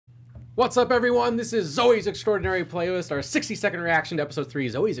What's up, everyone? This is Zoey's Extraordinary Playlist, our 60-second reaction to Episode 3,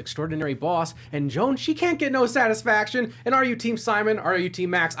 Zoey's Extraordinary Boss. And Joan, she can't get no satisfaction. And are you Team Simon? Are you Team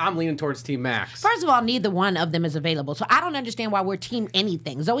Max? I'm leaning towards Team Max. First of all, neither one of them is available, so I don't understand why we're Team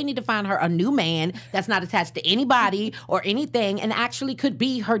anything. Zoey need to find her a new man that's not attached to anybody or anything and actually could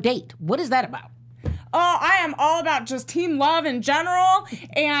be her date. What is that about? Oh, I am all about just team love in general,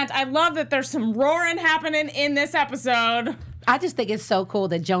 and I love that there's some roaring happening in this episode. I just think it's so cool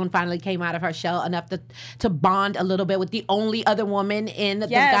that Joan finally came out of her shell enough to bond a little bit with the only other woman in the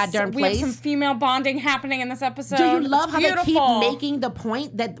goddamn place. We have some female bonding happening in this episode. Do you love how they keep making the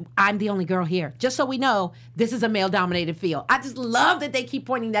point that I'm the only girl here? Just so we know, this is a male-dominated field. I just love that they keep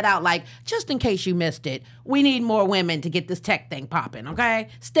pointing that out, like, just in case you missed it, we need more women to get this tech thing popping, okay?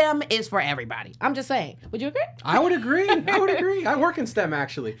 STEM is for everybody. I'm just saying. Would you agree? I would agree. I would agree. I work in STEM,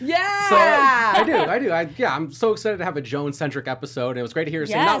 actually. Yeah! So, I do. I'm so excited to have a Joan-centric episode, and it was great to hear her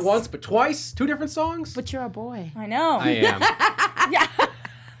sing not once, but twice, 2 different songs. But you're a boy. I know. I am. Yeah.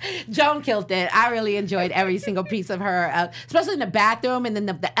 Joan killed it. I really enjoyed every single piece of her, especially in the bathroom and then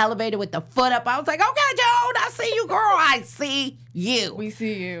the elevator with the foot up. I was like, okay, Joan, I see you, girl. I see you. We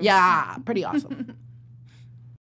see you. Yeah, pretty awesome.